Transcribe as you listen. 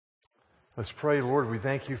Let's pray. Lord, we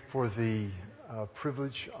thank you for the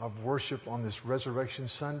privilege of worship on this Resurrection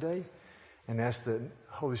Sunday, and ask that,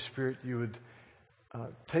 Holy Spirit, you would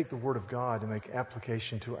take the Word of God and make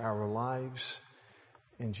application to our lives.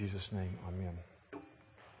 In Jesus' name, amen.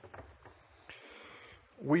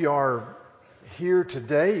 We are here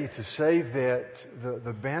today to say that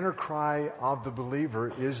the banner cry of the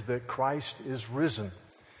believer is that Christ is risen.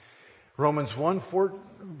 Romans 1,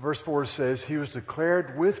 verse 4 says, He was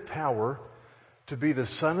declared with power to be the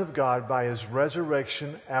Son of God by His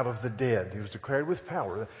resurrection out of the dead. He was declared with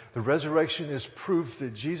power. The resurrection is proof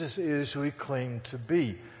that Jesus is who He claimed to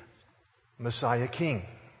be, Messiah King.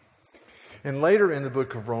 And later in the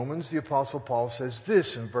book of Romans, the Apostle Paul says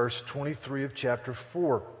this in verse 23 of chapter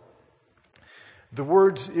 4. The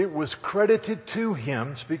words, it was credited to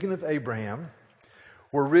Him, speaking of Abraham,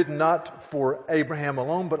 were written not for Abraham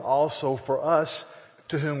alone, but also for us,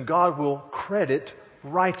 to whom God will credit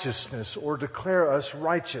righteousness or declare us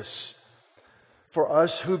righteous. For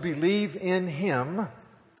us who believe in Him,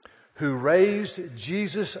 who raised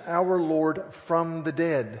Jesus our Lord from the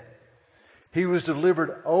dead. He was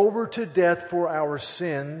delivered over to death for our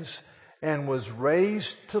sins and was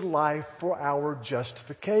raised to life for our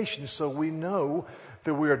justification. So we know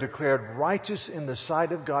that we are declared righteous in the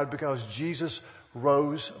sight of God because Jesus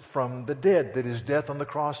rose from the dead, that His death on the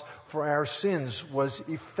cross for our sins was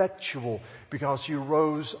effectual because He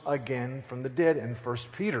rose again from the dead. In 1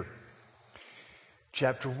 Peter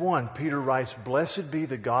chapter 1, Peter writes, Blessed be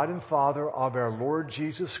the God and Father of our Lord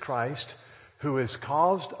Jesus Christ, who has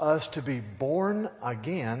caused us to be born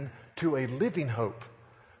again to a living hope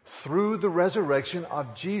through the resurrection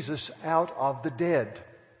of Jesus out of the dead.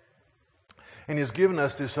 And He has given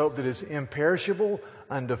us this hope that is imperishable,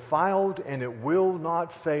 undefiled, and it will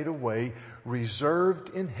not fade away,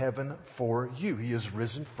 reserved in heaven for you. He is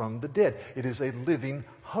risen from the dead. It is a living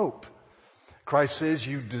hope. Christ says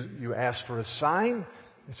you ask for a sign.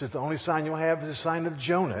 He says the only sign you'll have is a sign of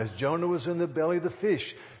Jonah. As Jonah was in the belly of the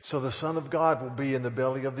fish, so the Son of God will be in the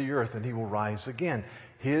belly of the earth, and He will rise again.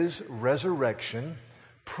 His resurrection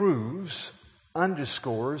proves,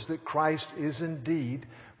 underscores that Christ is indeed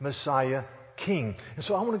Messiah King. And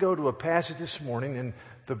so I want to go to a passage this morning in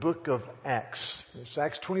the book of Acts. It's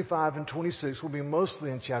Acts 25 and 26. We'll be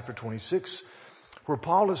mostly in chapter 26, where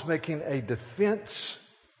Paul is making a defense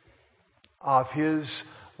of his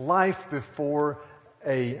life before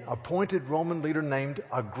an appointed Roman leader named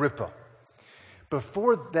Agrippa.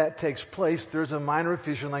 Before that takes place, there's a minor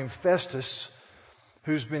official named Festus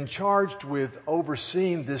who's been charged with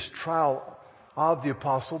overseeing this trial of the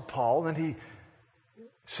Apostle Paul, and he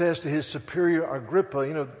says to his superior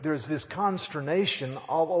Agrippa, there's this consternation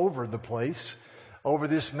all over the place over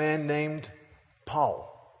this man named Paul.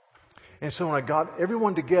 And so when I got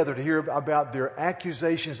everyone together to hear about their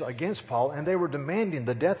accusations against Paul, and they were demanding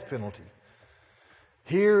the death penalty,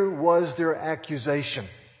 here was their accusation.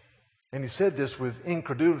 And he said this with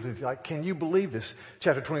incredulity, like, can you believe this?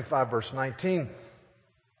 Chapter 25, verse 19.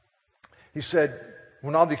 He said,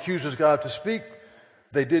 when all the accusers got up to speak,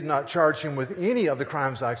 they did not charge him with any of the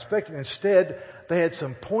crimes I expected. Instead, they had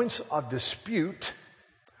some points of dispute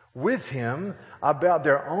with him about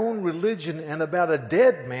their own religion and about a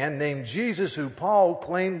dead man named Jesus who Paul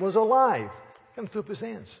claimed was alive. He kind of threw up his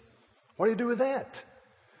hands. What do you do with that?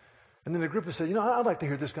 And then Agrippa said, I'd like to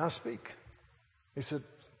hear this guy speak. He said,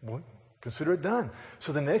 well, consider it done.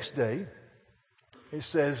 So the next day, it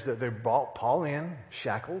says that they brought Paul in,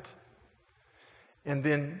 shackled, and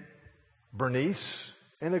then Bernice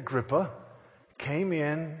and Agrippa came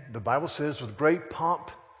in, the Bible says, with great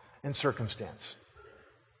pomp and circumstance.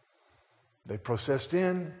 They processed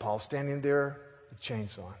in, Paul standing there with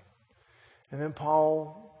chains on. And then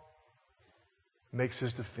Paul makes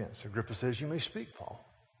his defense. Agrippa says, you may speak, Paul.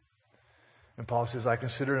 And Paul says, I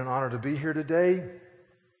consider it an honor to be here today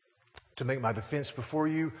to make my defense before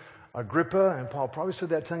you. Agrippa, and Paul probably said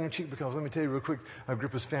that tongue-in-cheek because let me tell you real quick,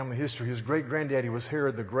 Agrippa's family history. His great-granddaddy was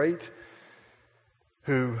Herod the Great,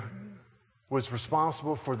 who was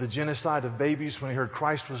responsible for the genocide of babies when he heard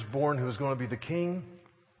Christ was born, who was going to be the king.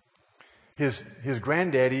 His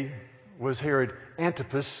granddaddy was Herod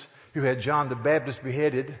Antipas, who had John the Baptist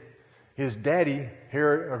beheaded. His daddy,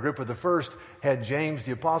 Herod Agrippa I, had James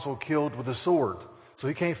the Apostle killed with a sword. So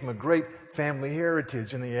he came from a great family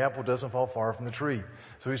heritage, and the apple doesn't fall far from the tree.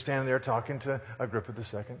 So he's standing there talking to Agrippa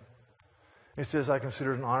II. He says, I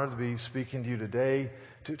consider it an honor to be speaking to you today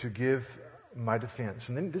to give my defense.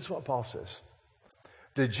 And then this is what Paul says.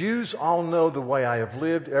 The Jews all know the way I have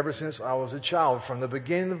lived ever since I was a child, from the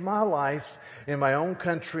beginning of my life in my own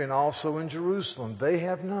country and also in Jerusalem. They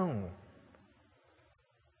have known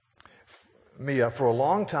me for a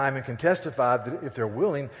long time and can testify that if they're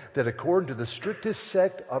willing, that according to the strictest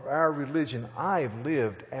sect of our religion, I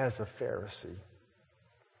lived as a Pharisee.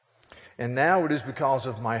 And now it is because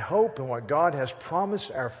of my hope and what God has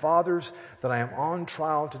promised our fathers that I am on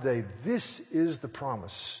trial today. This is the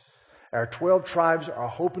promise our 12 tribes are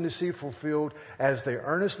hoping to see fulfilled as they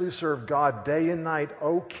earnestly serve God day and night.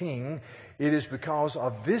 O King, it is because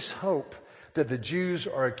of this hope that the Jews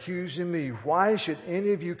are accusing me. Why should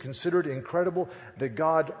any of you consider it incredible that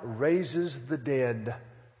God raises the dead?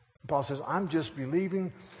 Paul says, I'm just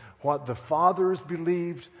believing what the fathers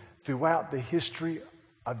believed throughout the history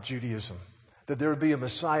of Judaism, that there would be a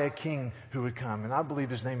Messiah King who would come. And I believe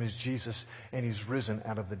his name is Jesus, and he's risen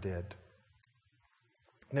out of the dead.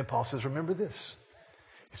 And then Paul says, remember this.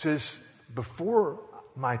 He says, before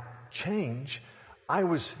my change,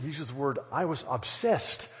 he uses the word, I was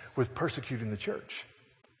obsessed with persecuting the church.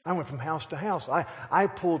 I went from house to house. I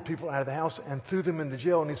pulled people out of the house and threw them into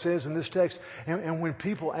jail. And he says in this text, and when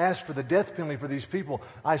people asked for the death penalty for these people,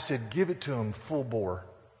 I said, give it to them full bore.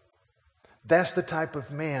 That's the type of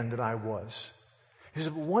man that I was. He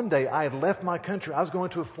said, one day I had left my country. I was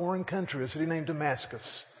going to a foreign country, a city named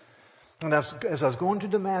Damascus. And as I was going to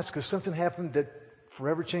Damascus, something happened that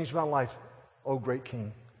forever changed my life. Oh, great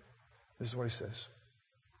King. This is what he says.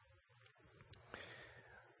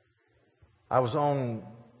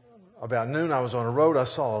 About noon, I was on a road. I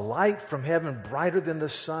saw a light from heaven brighter than the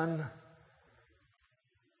sun,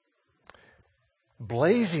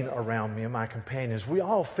 blazing around me and my companions. We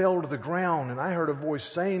all fell to the ground, and I heard a voice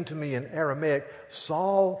saying to me in Aramaic,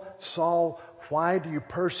 Saul, Saul, why do you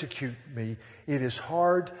persecute me? It is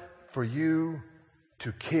hard for you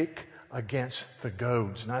to kick against the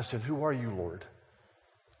goads. And I said, who are you, Lord?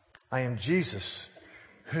 I am Jesus,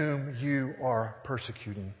 whom you are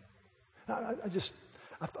persecuting.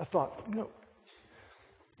 I thought,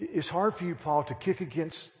 it's hard for you, Paul, to kick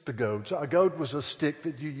against the goads. A goad was a stick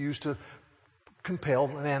that you used to compel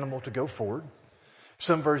an animal to go forward.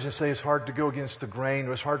 Some versions say it's hard to go against the grain,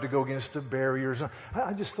 or it's hard to go against the barriers.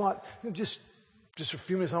 I just thought, just a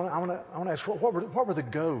few minutes, I want to ask, what were the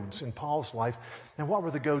goads in Paul's life, and what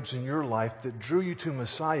were the goads in your life that drew you to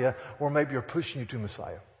Messiah, or maybe are pushing you to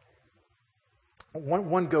Messiah?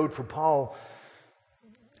 One goad for Paul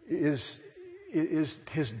is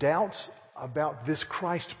his doubts about this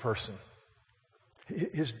Christ person.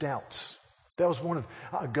 His doubts. That was one of,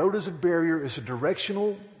 a goad is a barrier, it's a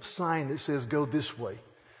directional sign that says go this way.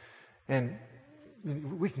 And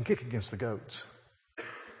we can kick against the goads.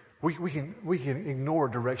 We can ignore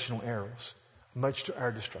directional arrows, much to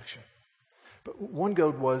our destruction. But one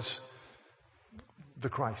goad was the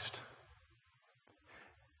Christ.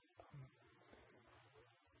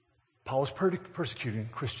 Paul was persecuting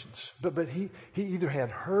Christians, but he either had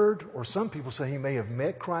heard, or some people say he may have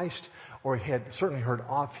met Christ, or he had certainly heard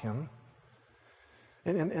of him.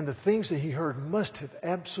 And the things that he heard must have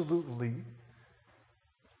absolutely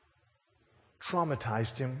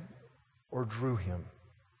traumatized him or drew him.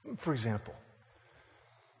 For example,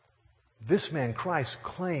 this man Christ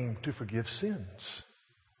claimed to forgive sins,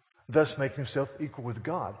 thus making himself equal with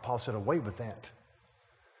God. Paul said, away with that.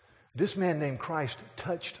 This man named Christ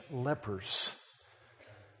touched lepers.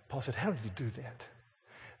 Paul said, how did you do that?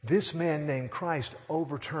 This man named Christ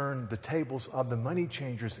overturned the tables of the money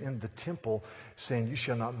changers in the temple, saying, you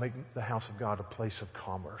shall not make the house of God a place of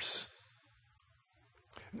commerce.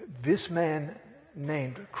 This man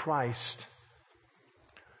named Christ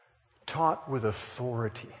taught with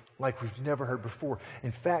authority like we've never heard before.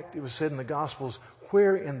 In fact, it was said in the Gospels,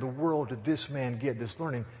 where in the world did this man get this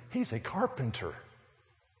learning? He's a carpenter.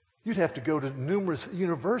 You'd have to go to numerous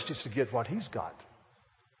universities to get what he's got.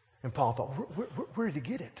 And Paul thought, where did he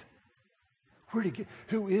get it?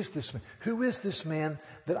 Who is this man? Who is this man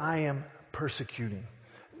that I am persecuting?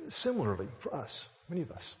 Similarly, for us, many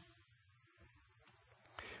of us.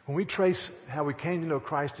 When we trace how we came to know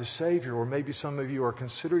Christ as Savior, or maybe some of you are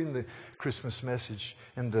considering the Christmas message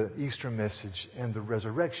and the Easter message and the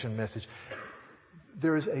resurrection message,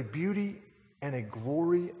 there is a beauty and a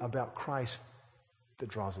glory about Christ that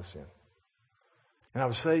draws us in. And I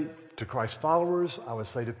would say to Christ followers, I would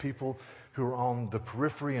say to people who are on the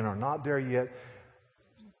periphery and are not there yet,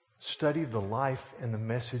 study the life and the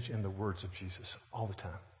message and the words of Jesus all the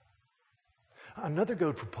time. Another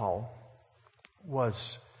goad for Paul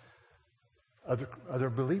was other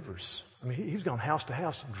believers. I mean, he's gone house to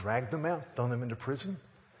house, dragged them out, thrown them into prison.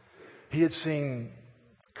 He had seen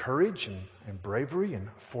courage and bravery and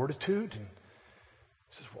fortitude. And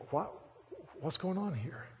he says, what's going on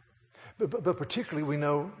here? But particularly we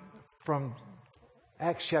know from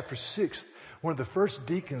Acts chapter 6, one of the first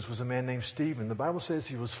deacons was a man named Stephen. The Bible says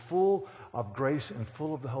he was full of grace and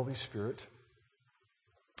full of the Holy Spirit.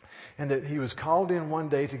 And that he was called in one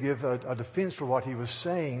day to give a defense for what he was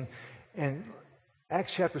saying. And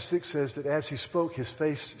Acts chapter 6 says that as he spoke, his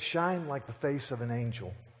face shined like the face of an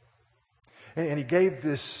angel. And he gave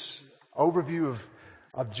this overview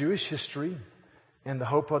of Jewish history and the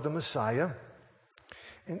hope of the Messiah.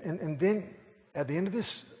 And then at the end of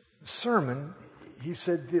his sermon, he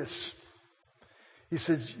said this. He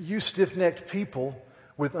says, "You stiff-necked people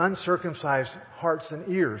with uncircumcised hearts and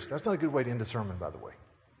ears." That's not a good way to end a sermon, by the way.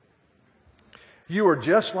 "You are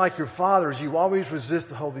just like your fathers. You always resist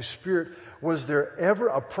the Holy Spirit. Was there ever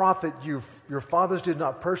a prophet your fathers did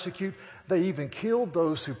not persecute? They even killed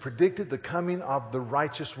those who predicted the coming of the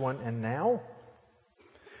righteous one. And now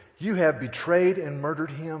you have betrayed and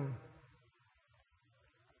murdered him.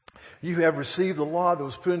 You have received the law that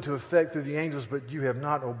was put into effect through the angels, but you have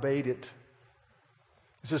not obeyed it."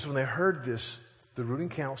 It says when they heard this, the ruling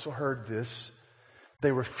council heard this,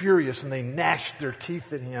 they were furious and they gnashed their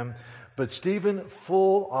teeth at him. But Stephen,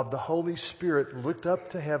 full of the Holy Spirit, looked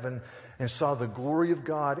up to heaven and saw the glory of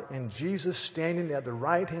God and Jesus standing at the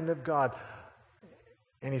right hand of God.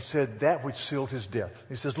 And he said that which sealed his death.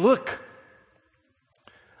 He says, "Look,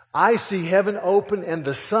 I see heaven open and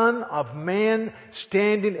the Son of Man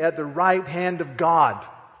standing at the right hand of God."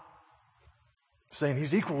 Saying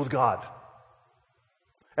he's equal with God.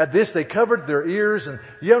 At this they covered their ears and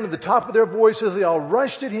yelled at the top of their voices. They all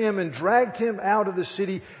rushed at him and dragged him out of the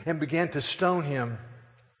city and began to stone him.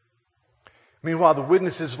 Meanwhile, the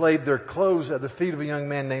witnesses laid their clothes at the feet of a young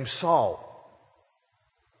man named Saul.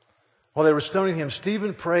 While they were stoning him,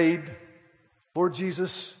 Stephen prayed, "Lord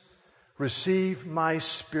Jesus, receive my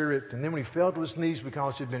spirit." And then when he fell to his knees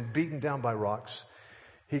because he had been beaten down by rocks,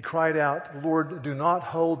 he cried out, "Lord, do not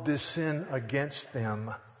hold this sin against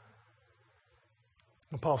them."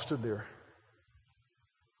 And Paul stood there,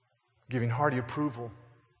 giving hearty approval.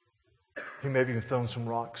 He may have even thrown some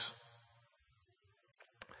rocks.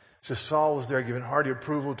 It says Saul was there giving hearty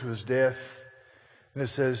approval to his death. And it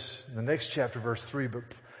says in the next chapter, verse 3,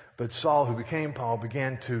 but Saul, who became Paul,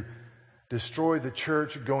 began to destroy the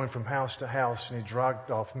church, going from house to house, and he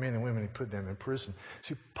dragged off men and women and put them in prison.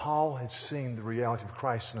 See, Paul had seen the reality of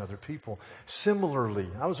Christ in other people.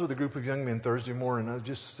 Similarly, I was with a group of young men Thursday morning. I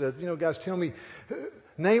just said, guys, tell me,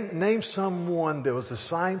 name someone that was a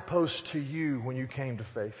signpost to you when you came to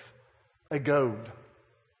faith. A goad.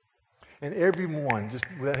 And everyone, just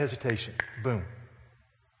without hesitation, boom.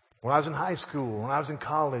 When I was in high school, when I was in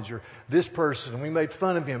college, or this person, and we made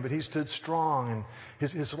fun of him, but he stood strong, and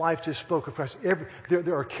his life just spoke of Christ.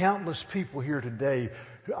 There are countless people here today,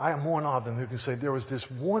 I am one of them, who can say there was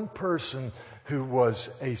this one person who was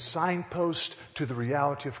a signpost to the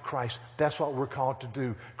reality of Christ. That's what we're called to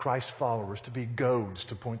do, Christ followers, to be goads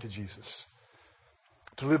to point to Jesus.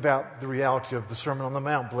 To live out the reality of the Sermon on the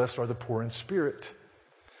Mount. Blessed are the poor in spirit.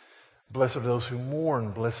 Blessed are those who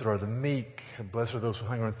mourn. Blessed are the meek. Blessed are those who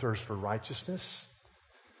hunger and thirst for righteousness.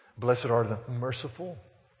 Blessed are the merciful.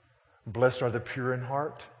 Blessed are the pure in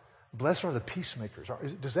heart. Blessed are the peacemakers.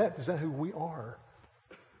 Is that who we are?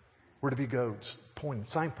 We're to be goads,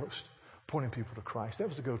 signposts, pointing people to Christ. That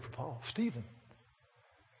was the goad for Paul. Stephen.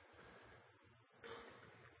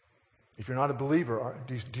 If you're not a believer,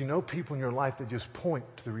 do you know people in your life that just point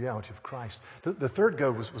to the reality of Christ? The third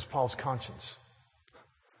goad was Paul's conscience.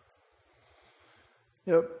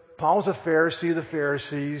 Paul's a Pharisee of the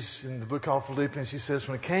Pharisees. In the book called Philippians, he says,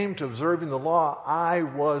 when it came to observing the law, I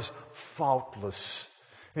was faultless.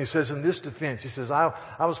 And he says in this defense, he says, I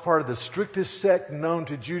was part of the strictest sect known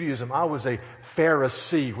to Judaism. I was a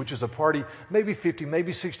Pharisee, which is a party, maybe 50,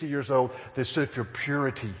 maybe 60 years old, that stood for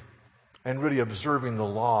purity and really observing the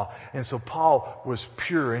law. And so Paul was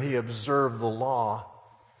pure and he observed the law.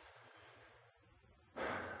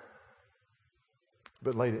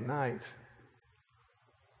 But late at night,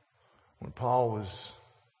 when Paul was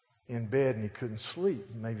in bed and he couldn't sleep,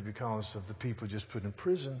 maybe because of the people just put in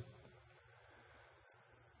prison,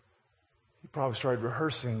 he probably started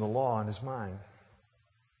rehearsing the law in his mind.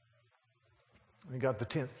 And he got the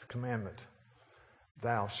 10th commandment,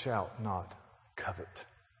 thou shalt not covet.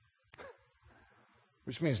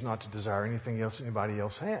 Which means not to desire anything else anybody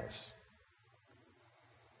else has.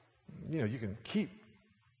 You can keep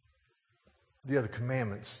the other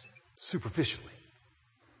commandments superficially.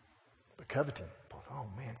 But coveting, oh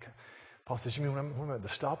man. Paul says, you mean when I'm at the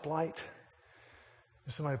stoplight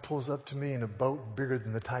and somebody pulls up to me in a boat bigger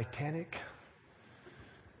than the Titanic?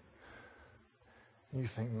 And you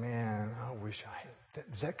think, man, I wish I had that.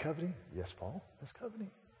 Is that coveting? Yes, Paul, that's coveting.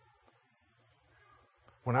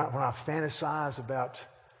 When I fantasize about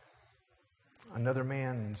another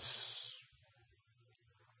man's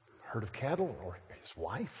herd of cattle or his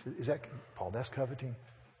wife. Is that, Paul, that's coveting?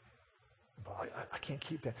 I can't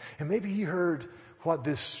keep that. And maybe he heard what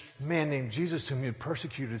this man named Jesus whom he had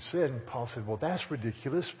persecuted said, and Paul said, well, that's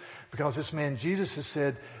ridiculous, because this man Jesus has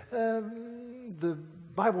said, the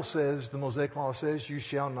Bible says, the Mosaic Law says, you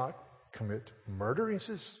shall not commit murder. He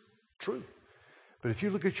says, true. But if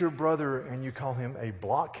you look at your brother and you call him a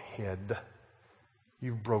blockhead,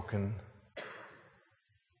 you've broken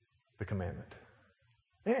the commandment.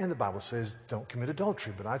 And the Bible says, don't commit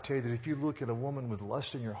adultery. But I tell you that if you look at a woman with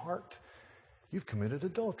lust in your heart, you've committed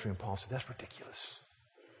adultery. And Paul said, that's ridiculous.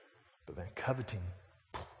 But then coveting.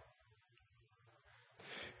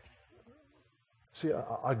 See,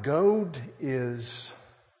 a goad is,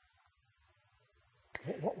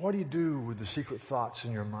 what do you do with the secret thoughts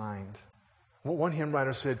in your mind? One hymn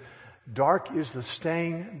writer said, dark is the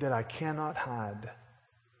stain that I cannot hide.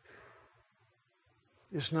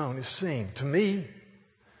 It's known, it's seen. To me,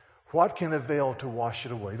 what can avail to wash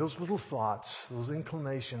it away? Those little thoughts, those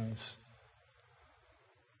inclinations.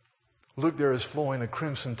 Look, there is flowing a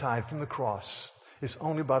crimson tide from the cross. It's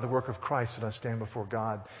only by the work of Christ that I stand before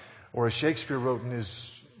God. Or as Shakespeare wrote in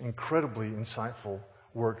his incredibly insightful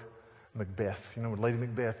work, Macbeth. You know, when Lady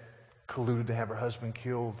Macbeth colluded to have her husband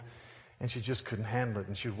killed, and she just couldn't handle it.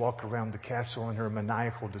 And she'd walk around the castle in her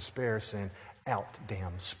maniacal despair saying, out,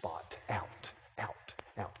 damn spot, out, out,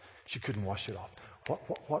 out. She couldn't wash it off.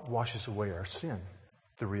 What washes away our sin?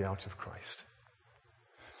 The reality of Christ.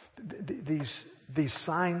 These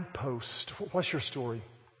signposts, what's your story?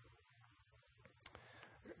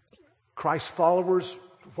 Christ followers,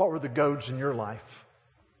 what were the goads in your life?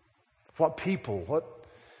 What people?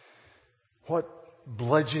 What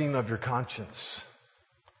bludgeoning of your conscience?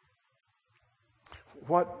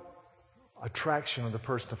 What attraction of the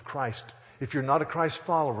person of Christ? If you're not a Christ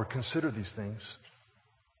follower, consider these things.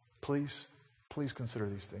 Please consider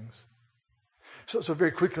these things. So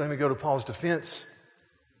very quickly, let me go to Paul's defense.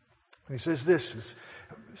 And he says this,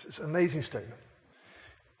 it's an amazing statement.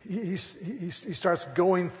 He starts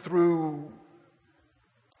going through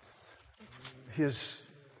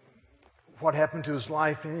what happened to his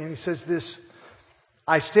life, and he says this,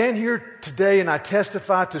 I stand here today and I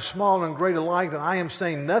testify to small and great alike that I am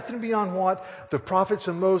saying nothing beyond what the prophets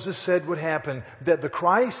and Moses said would happen, that the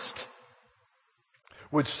Christ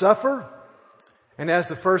would suffer, and as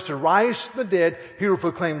the first to rise from the dead, he will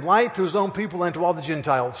proclaim light to his own people and to all the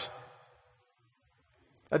Gentiles.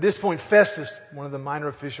 At this point, Festus, one of the minor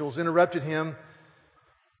officials, interrupted him,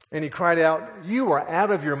 and he cried out, you are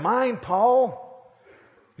out of your mind, Paul.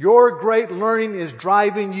 Your great learning is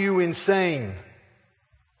driving you insane.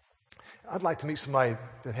 I'd like to meet somebody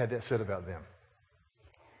that had that said about them.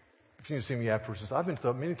 If you need to see me afterwards, I've been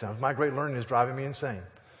told many times, my great learning is driving me insane.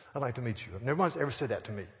 I'd like to meet you. No one's ever said that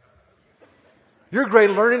to me. Your great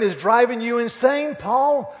learning is driving you insane,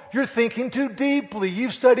 Paul. You're thinking too deeply.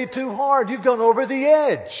 You've studied too hard. You've gone over the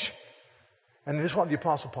edge. And this is what the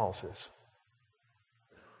Apostle Paul says.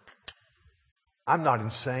 I'm not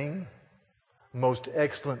insane, most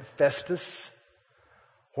excellent Festus.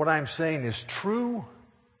 What I'm saying is true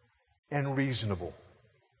and reasonable.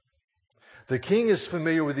 The king is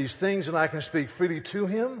familiar with these things, and I can speak freely to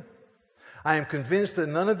him. I am convinced that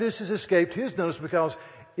none of this has escaped his notice because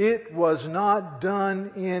it was not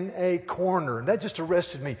done in a corner. And that just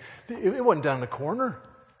arrested me. It wasn't done in a corner.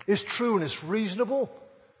 It's true and it's reasonable.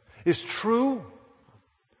 It's true.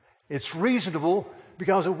 It's reasonable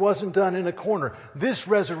because it wasn't done in a corner. This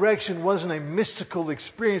resurrection wasn't a mystical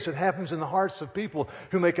experience that happens in the hearts of people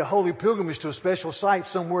who make a holy pilgrimage to a special site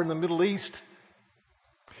somewhere in the Middle East.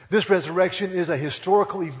 This resurrection is a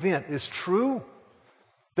historical event. It's true.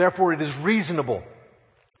 Therefore, it is reasonable.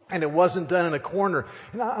 And it wasn't done in a corner.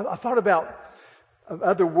 And I thought about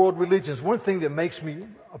other world religions. One thing that makes me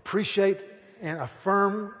appreciate and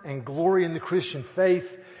affirm and glory in the Christian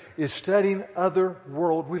faith is studying other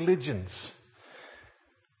world religions.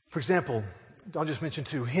 For example, I'll just mention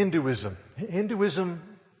two, Hinduism. Hinduism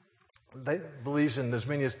believes in as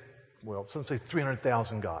many as, well, some say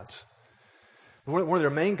 300,000 gods. One of their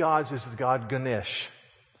main gods is the god Ganesh,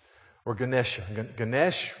 or Ganesha.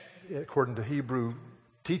 Ganesh, according to Hebrew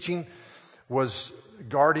teaching, was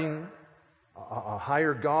guarding a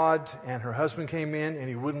higher god, and her husband came in, and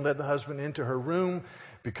he wouldn't let the husband into her room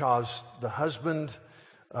because the husband,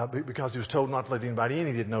 because he was told not to let anybody in.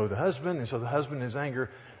 He didn't know the husband, and so the husband, in his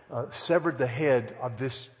anger, severed the head of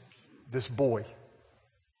this boy.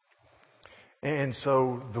 And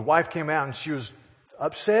so the wife came out, and she was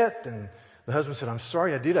upset, and the husband said, I'm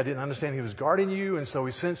sorry, I didn't understand he was guarding you. And so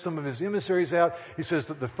he sent some of his emissaries out. He says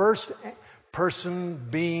that the first person,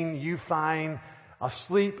 being you find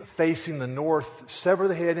asleep facing the north, sever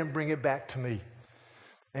the head and bring it back to me.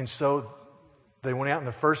 And so they went out, and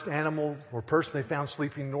the first animal or person they found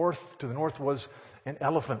sleeping to the north was an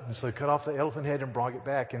elephant. And so they cut off the elephant head and brought it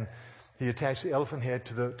back, and he attached the elephant head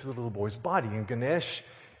to the little boy's body. And Ganesh,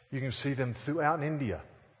 you can see them throughout in India.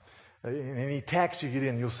 In any tax you get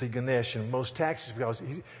in, you'll see Ganesh. In most taxes, because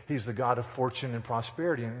he's the god of fortune and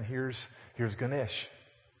prosperity. And here's Ganesh,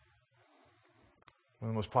 one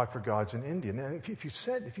of the most popular gods in India. Now, if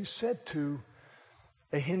you said to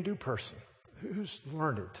a Hindu person who's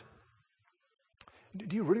learned,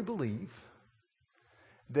 do you really believe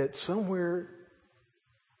that sometime,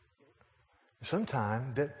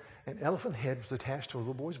 that an elephant head was attached to a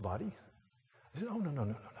little boy's body? I said, oh,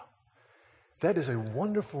 no. That is a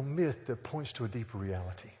wonderful myth that points to a deeper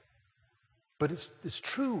reality. But it's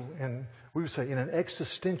true, and we would say in an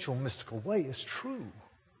existential, mystical way, it's true.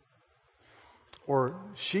 Or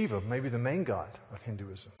Shiva, maybe the main god of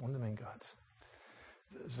Hinduism, one of the main gods.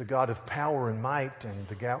 It's the god of power and might, and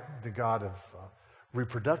the god of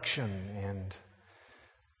reproduction,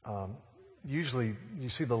 and usually you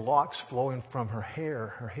see the locks flowing from her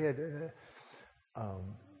head.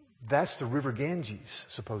 That's the river Ganges,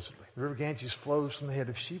 supposedly. The river Ganges flows from the head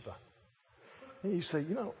of Shiva. And you say,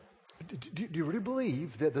 do you really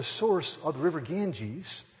believe that the source of the river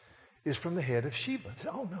Ganges is from the head of Shiva? Say,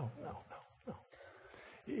 oh, no.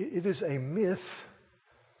 It is a myth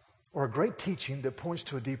or a great teaching that points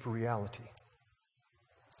to a deeper reality.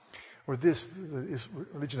 Or this is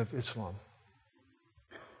religion of Islam.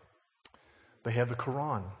 They have the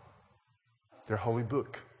Quran, their holy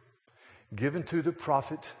book, given to the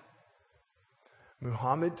prophet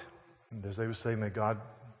Muhammad, and as they would say, may God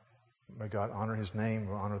honor his name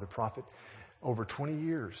or honor the prophet. Over 20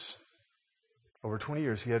 years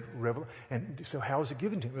he had revelation. And so how was it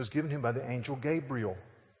given to him? It was given to him by the angel Gabriel.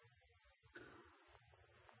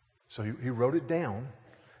 So he wrote it down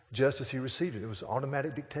just as he received it. It was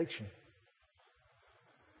automatic dictation.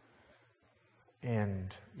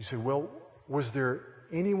 And you say, well, was there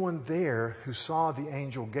anyone there who saw the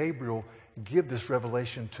angel Gabriel give this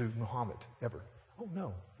revelation to Muhammad ever? Oh,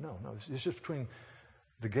 no. It's just between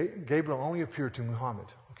Gabriel only appeared to Muhammad.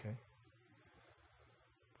 Okay.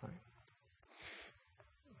 All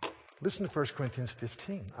right. Listen to 1 Corinthians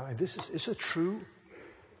 15. It's a true,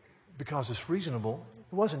 because it's reasonable.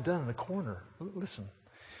 It wasn't done in a corner. Listen.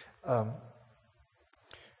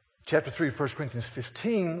 Chapter 3, 1 Corinthians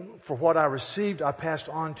 15, for what I received, I passed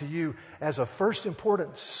on to you as of first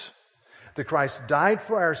importance, that Christ died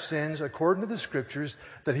for our sins according to the Scriptures,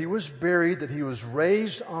 that He was buried, that He was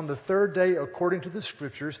raised on the third day according to the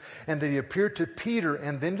Scriptures, and that He appeared to Peter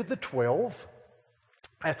and then to the 12.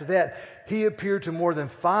 After that, He appeared to more than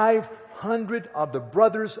 500 of the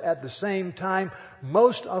brothers at the same time,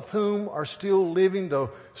 most of whom are still living,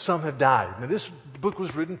 though some have died. Now, this book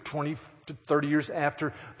was written 20 to 30 years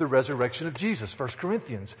after the resurrection of Jesus, 1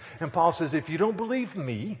 Corinthians. And Paul says, if you don't believe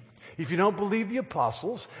me, if you don't believe the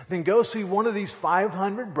apostles, then go see one of these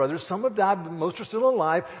 500 brothers. Some have died, but most are still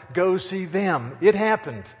alive. Go see them. It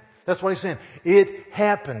happened. That's what he's saying. It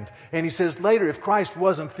happened. And he says later, if Christ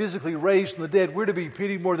wasn't physically raised from the dead, we're to be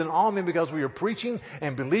pitied more than all men because we are preaching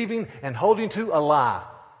and believing and holding to a lie.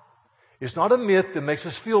 It's not a myth that makes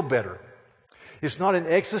us feel better. It's not an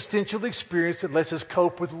existential experience that lets us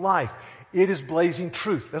cope with life. It is blazing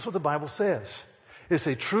truth. That's what the Bible says. It's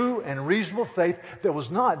a true and reasonable faith that was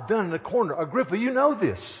not done in a corner. Agrippa, you know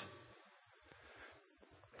this.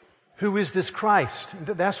 Who is this Christ?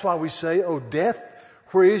 That's why we say, O death,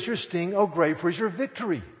 where is your sting? O grave, where is your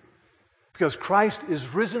victory? Because Christ is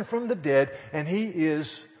risen from the dead, and He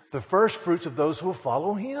is the first fruits of those who will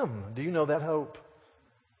follow Him. Do you know that hope?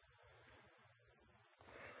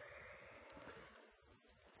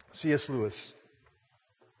 C.S. Lewis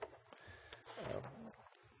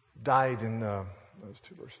died in, those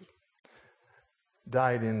two verses,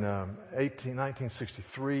 died in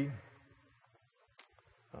 1963,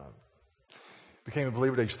 became a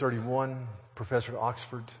believer at age 31, professor at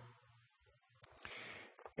Oxford.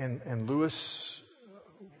 And Lewis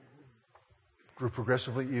grew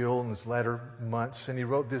progressively ill in his latter months, and he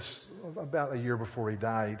wrote this about a year before he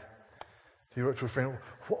died. He wrote to a friend,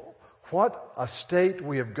 what a state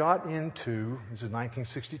we have got into, this is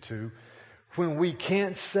 1962, when we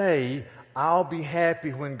can't say, I'll be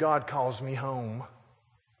happy when God calls me home.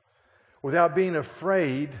 Without being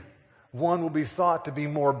afraid, one will be thought to be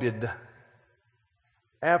morbid.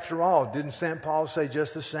 After all, didn't St. Paul say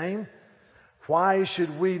just the same? Why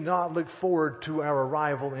should we not look forward to our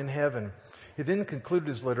arrival in heaven? He then concluded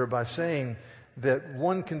his letter by saying that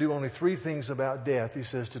one can do only three things about death. He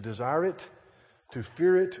says to desire it, to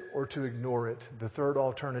fear it or to ignore it. The third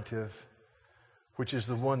alternative, which is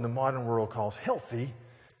the one the modern world calls healthy,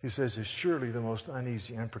 he says is surely the most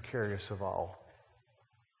uneasy and precarious of all.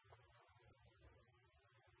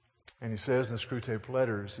 And he says in the Screwtape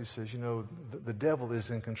Letters, he says, the devil is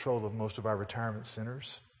in control of most of our retirement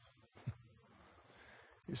centers.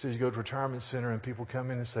 He says you go to a retirement center and people come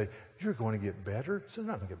in and say, you're going to get better. So they're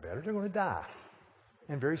not going to get better. They're going to die.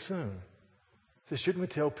 And very soon. He says, shouldn't we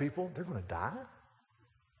tell people they're going to die?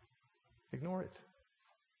 Ignore it.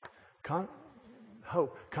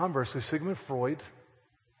 Conversely, Sigmund Freud,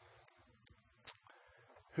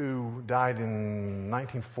 who died in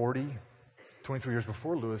 1940, 23 years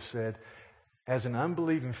before Lewis, said, as an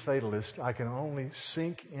unbelieving fatalist, I can only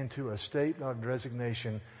sink into a state of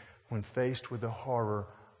resignation when faced with the horror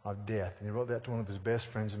of death. And he wrote that to one of his best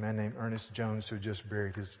friends, a man named Ernest Jones, who just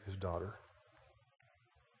buried his daughter.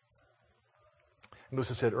 And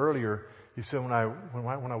Lewis said earlier, he said, when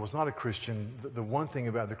I was not a Christian, the one thing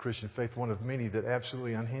about the Christian faith, one of many that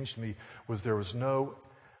absolutely unhinged me, was there was no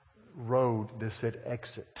road that said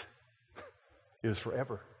exit. It was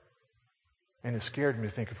forever. And it scared me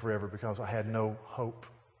to think of forever because I had no hope.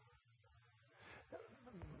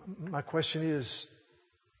 My question is,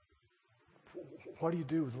 what do you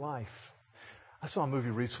do with life? I saw a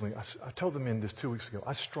movie recently. I told the men this 2 weeks ago.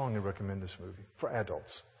 I strongly recommend this movie for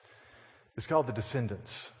adults. It's called The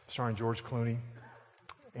Descendants, starring George Clooney.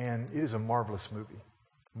 And it is a marvelous movie.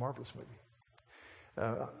 Marvelous movie.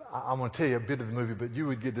 I'm going to tell you a bit of the movie, but you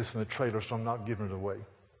would get this in the trailer, so I'm not giving it away.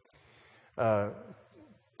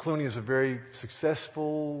 Clooney is a very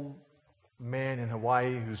successful man in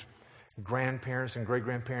Hawaii whose grandparents and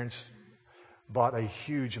great-grandparents bought a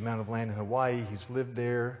huge amount of land in Hawaii. He's lived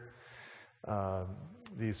there.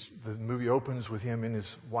 The movie opens with him in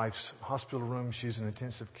his wife's hospital room. She's in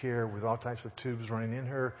intensive care with all types of tubes running in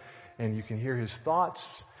her. And you can hear his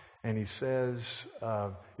thoughts. And he says,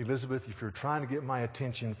 Elizabeth, if you're trying to get my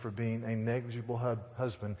attention for being a negligible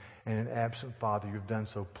husband and an absent father, you've done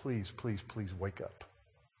so. Please, please, please wake up.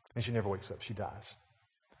 And she never wakes up. She dies.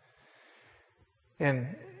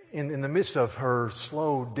 And in the midst of her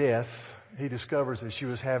slow death, he discovers that she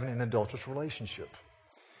was having an adulterous relationship.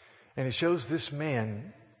 And he shows this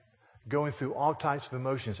man going through all types of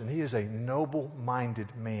emotions. And he is a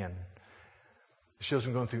noble-minded man. It shows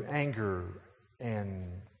him going through anger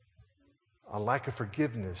and a lack of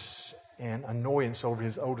forgiveness and annoyance over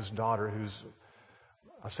his oldest daughter, who's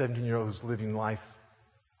a 17-year-old who's living life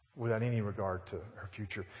without any regard to her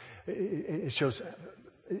future. It shows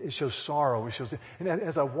sorrow. And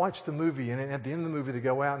as I watched the movie, and at the end of the movie, they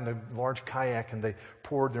go out in a large kayak and they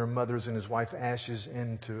poured their mother's and his wife's ashes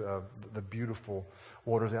into the beautiful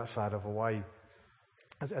waters outside of Hawaii.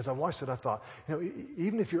 As I watched it, I thought,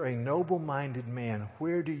 even if you're a noble-minded man,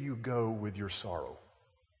 where do you go with your sorrow?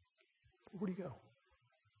 Where do you go?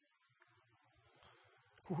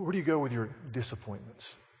 Where do you go with your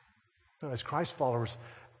disappointments? As Christ followers,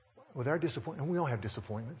 with our disappointment, and we all have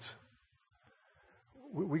disappointments,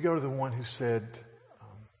 we go to the one who said,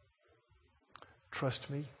 trust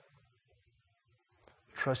me,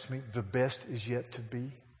 the best is yet to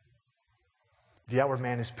be. The outward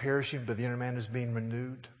man is perishing, but the inner man is being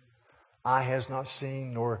renewed. Eye has not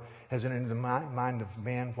seen, nor has entered into the mind of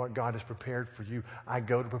man what God has prepared for you. I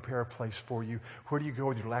go to prepare a place for you. Where do you go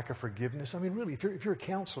with your lack of forgiveness? I mean, really, if you're a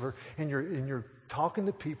counselor and you're talking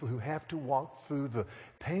to people who have to walk through the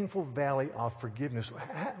painful valley of forgiveness,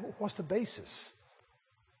 what's the basis?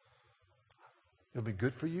 It'll be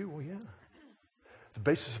good for you? Well, yeah. The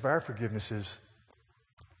basis of our forgiveness is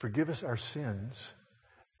forgive us our sins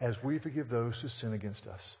as we forgive those who sin against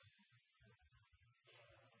us.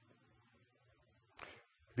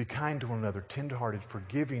 Be kind to one another, tenderhearted,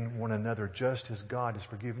 forgiving one another just as God has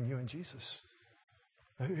forgiven you in Jesus.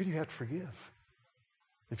 Now, who do you have to forgive?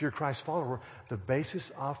 If you're a Christ follower, the basis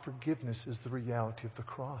of forgiveness is the reality of the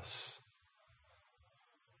cross.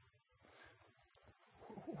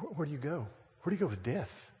 Where do you go? Where do you go with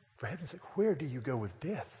death? For heaven's sake, where do you go with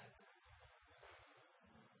death?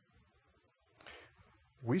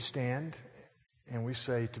 We stand and we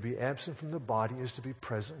say to be absent from the body is to be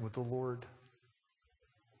present with the Lord.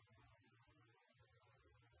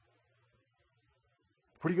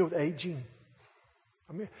 Where do you go with aging?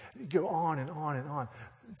 I mean, you go on and on and on.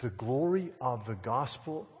 The glory of the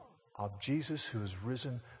gospel of Jesus who is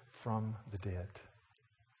risen from the dead.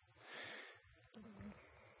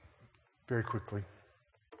 Very quickly.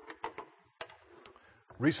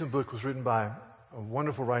 Recent book was written by a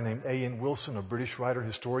wonderful writer named A.N. Wilson, a British writer,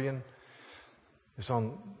 historian. It's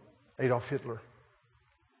on Adolf Hitler.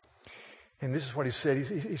 And this is what he said.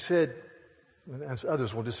 He said, and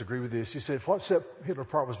others will disagree with this, he said what set Hitler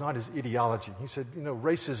apart was not his ideology. He said,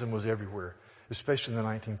 racism was everywhere, especially in the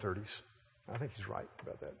 1930s. I think he's right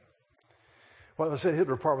about that. What set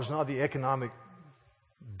Hitler apart was not the economic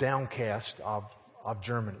downcast of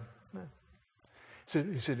Germany.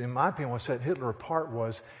 He said, in my opinion, what set Hitler apart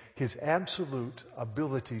was his absolute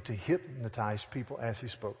ability to hypnotize people as he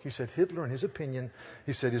spoke. He said Hitler, in his opinion,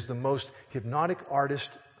 is the most hypnotic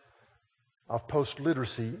artist of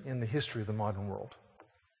post-literacy in the history of the modern world.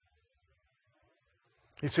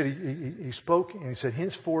 He said he spoke and he said,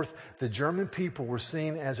 henceforth, the German people were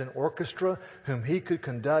seen as an orchestra whom he could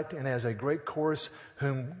conduct and as a great chorus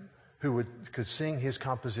who could sing his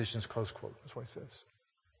compositions, close quote. That's what he says.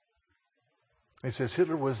 He says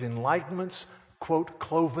Hitler was Enlightenment's, quote,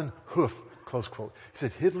 cloven hoof, close quote. He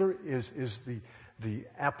said Hitler is the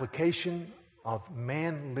application of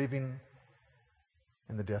man living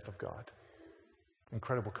in the death of God.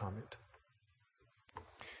 Incredible comment.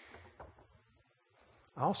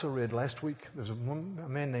 I also read last week, there's a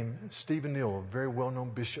man named Stephen Neal, a very well-known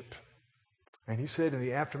bishop. And he said in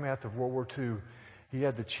the aftermath of World War II, he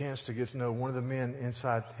had the chance to get to know one of the men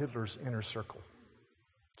inside Hitler's inner circle.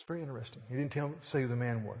 It's very interesting. He didn't say who the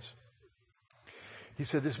man was. He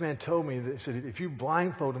said, this man told me, that, he said, if you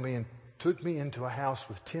blindfolded me and took me into a house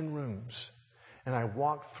with 10 rooms, and I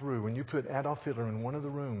walked through, and you put Adolf Hitler in one of the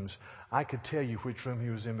rooms, I could tell you which room he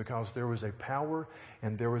was in because there was a power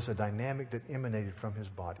and there was a dynamic that emanated from his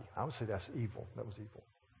body. I would say that's evil. That was evil.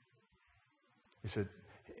 He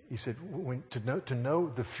said, to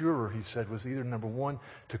know the Fuhrer, he said, was either number one,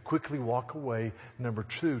 to quickly walk away, number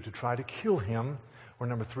two, to try to kill him, or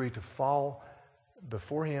number three, to fall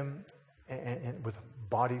before him and with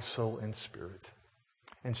body, soul, and spirit.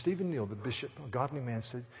 And Stephen Neal, the bishop, a godly man,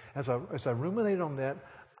 said, as I ruminated on that,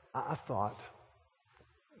 I thought,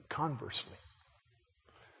 conversely,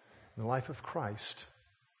 in the life of Christ,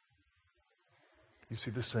 you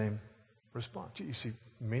see the same response. You see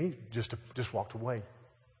many just walked away.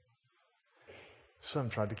 Some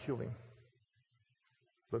tried to kill him,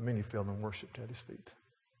 but many fell and worshipped at his feet.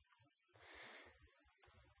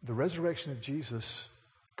 The resurrection of Jesus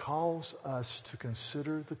calls us to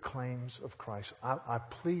consider the claims of Christ. I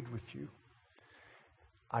plead with you.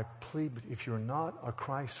 If you're not a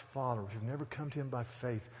Christ follower, if you've never come to him by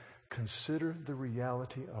faith, consider the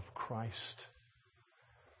reality of Christ.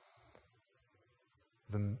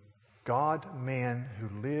 The God-man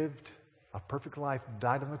who lived a perfect life,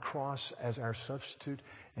 died on the cross as our substitute,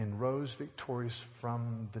 and rose victorious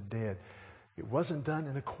from the dead. It wasn't done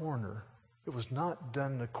in a corner. It was not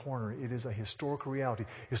done in a corner. It is a historical reality.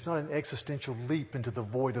 It's not an existential leap into the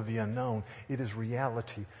void of the unknown. It is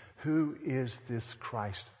reality. Who is this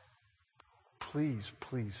Christ? Please,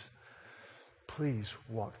 please, please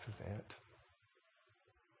walk through that.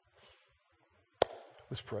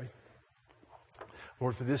 Let's pray.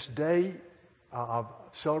 Lord, for this day of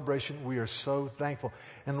celebration, we are so thankful.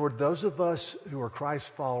 And Lord, those of us who are Christ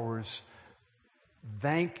followers,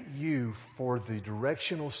 thank you for the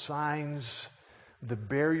directional signs, the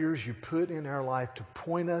barriers you put in our life to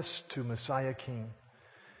point us to Messiah King.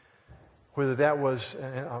 Whether that was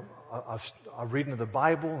a reading of the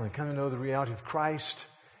Bible and coming to know the reality of Christ,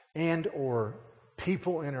 and or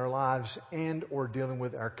people in our lives, and or dealing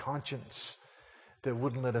with our conscience that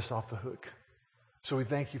wouldn't let us off the hook. So we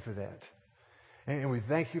thank you for that. And we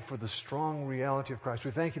thank you for the strong reality of Christ.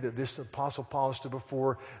 We thank you that this Apostle Paul stood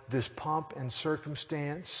before this pomp and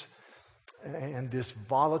circumstance and this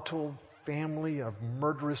volatile family of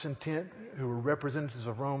murderous intent who were representatives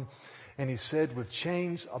of Rome. And he said with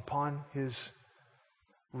chains upon his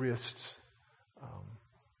wrists,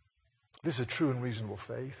 this is a true and reasonable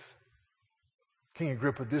faith. King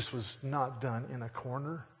Agrippa, this was not done in a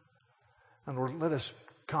corner. And Lord, let us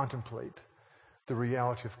contemplate the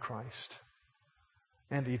reality of Christ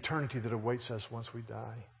and the eternity that awaits us once we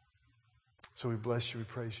die. So we bless you, we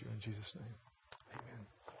praise you in Jesus' name. Amen.